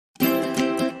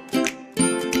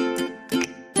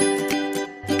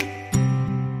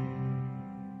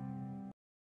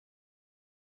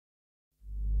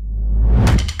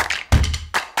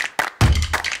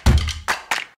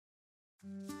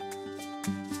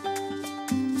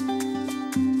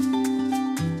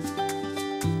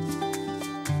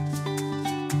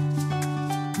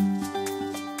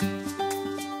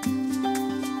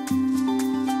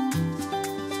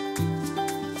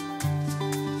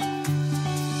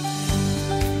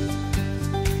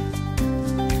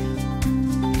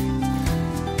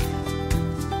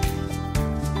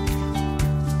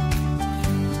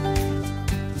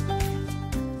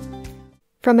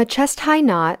From a chest-high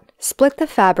knot, split the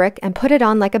fabric and put it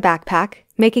on like a backpack,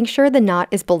 making sure the knot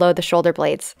is below the shoulder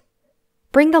blades.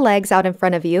 Bring the legs out in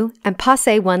front of you and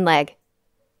passe one leg.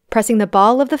 Pressing the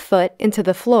ball of the foot into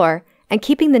the floor and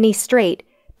keeping the knee straight,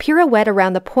 pirouette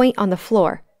around the point on the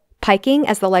floor, piking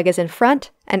as the leg is in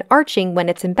front and arching when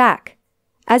it's in back.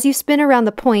 As you spin around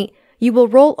the point, you will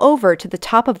roll over to the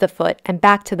top of the foot and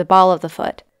back to the ball of the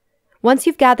foot. Once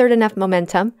you've gathered enough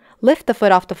momentum, lift the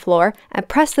foot off the floor and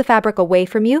press the fabric away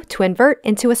from you to invert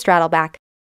into a straddle back.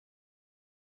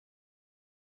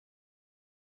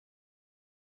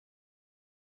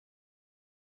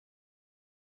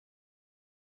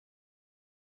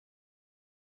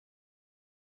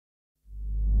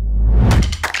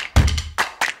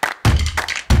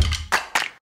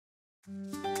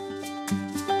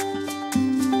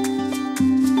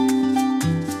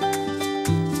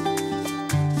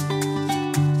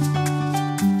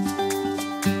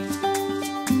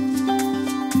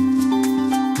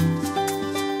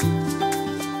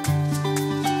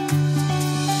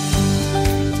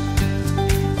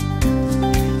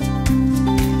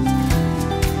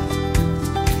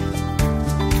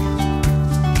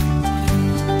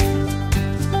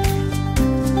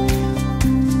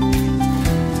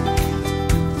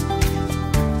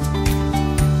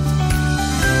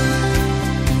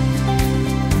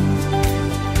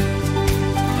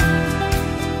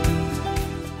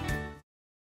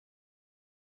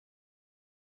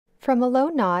 From a low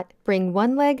knot, bring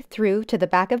one leg through to the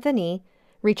back of the knee,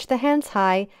 reach the hands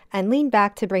high, and lean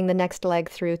back to bring the next leg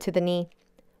through to the knee.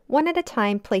 One at a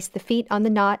time, place the feet on the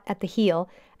knot at the heel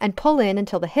and pull in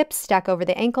until the hips stack over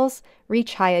the ankles,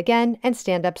 reach high again, and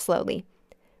stand up slowly.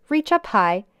 Reach up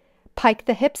high, pike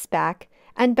the hips back,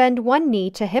 and bend one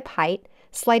knee to hip height,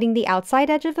 sliding the outside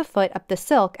edge of the foot up the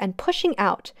silk and pushing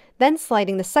out, then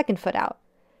sliding the second foot out.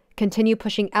 Continue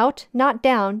pushing out, not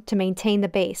down, to maintain the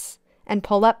base, and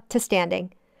pull up to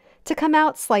standing. To come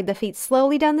out, slide the feet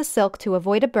slowly down the silk to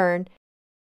avoid a burn.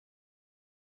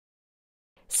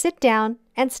 Sit down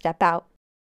and step out.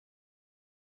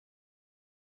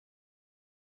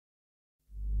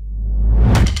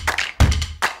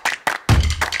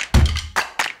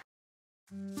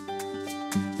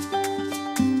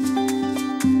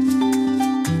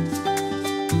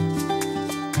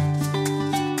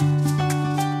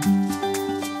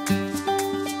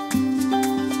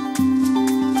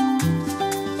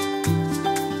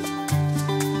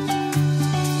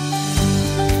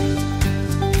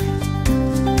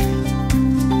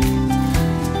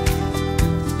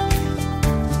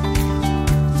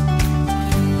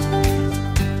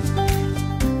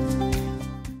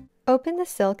 Open the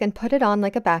silk and put it on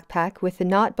like a backpack with the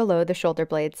knot below the shoulder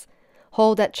blades.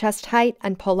 Hold at chest height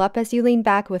and pull up as you lean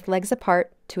back with legs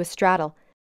apart to a straddle.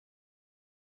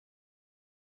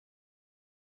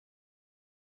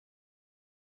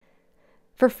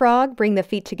 For frog, bring the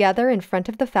feet together in front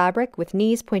of the fabric with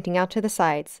knees pointing out to the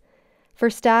sides. For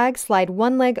stag, slide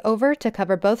one leg over to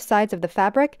cover both sides of the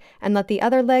fabric and let the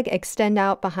other leg extend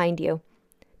out behind you.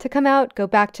 To come out, go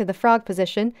back to the frog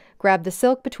position, grab the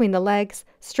silk between the legs,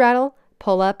 straddle,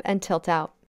 pull up, and tilt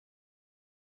out.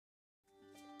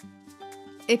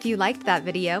 If you liked that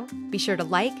video, be sure to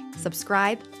like,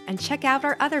 subscribe, and check out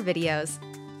our other videos.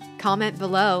 Comment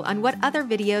below on what other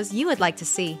videos you would like to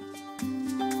see.